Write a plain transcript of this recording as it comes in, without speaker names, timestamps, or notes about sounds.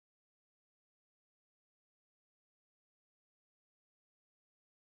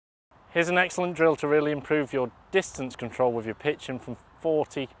Here's an excellent drill to really improve your distance control with your pitching from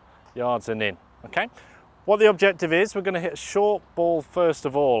 40 yards and in, okay? What the objective is, we're going to hit a short ball first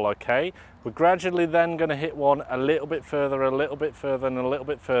of all, okay? We're gradually then going to hit one a little bit further, and a little bit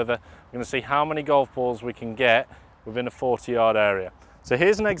further. We're going to see how many golf balls we can get within a 40-yard area. So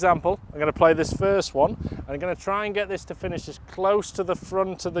here's an example. I'm going to play this first one, and I'm going to try and get this to finish as close to the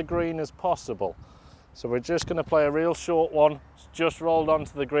front of the green as possible. So we're just going to play a real short one. It's just rolled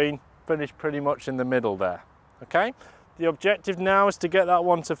onto the green, finished pretty much in the middle there, okay? The objective now is to get that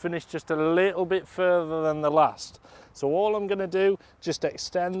one to finish just a little bit further than the last. So all I'm going to do, just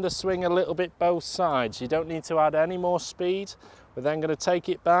extend the swing a little bit both sides. You don't need to add any more speed. We're then going to take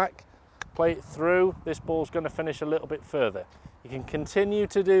it back, play it through. This ball's going to finish a little bit further. You can continue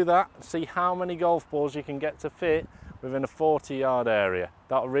to do that and see how many golf balls you can get to fit within a 40-yard area.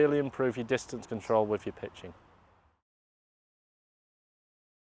 That'll really improve your distance control with your pitching.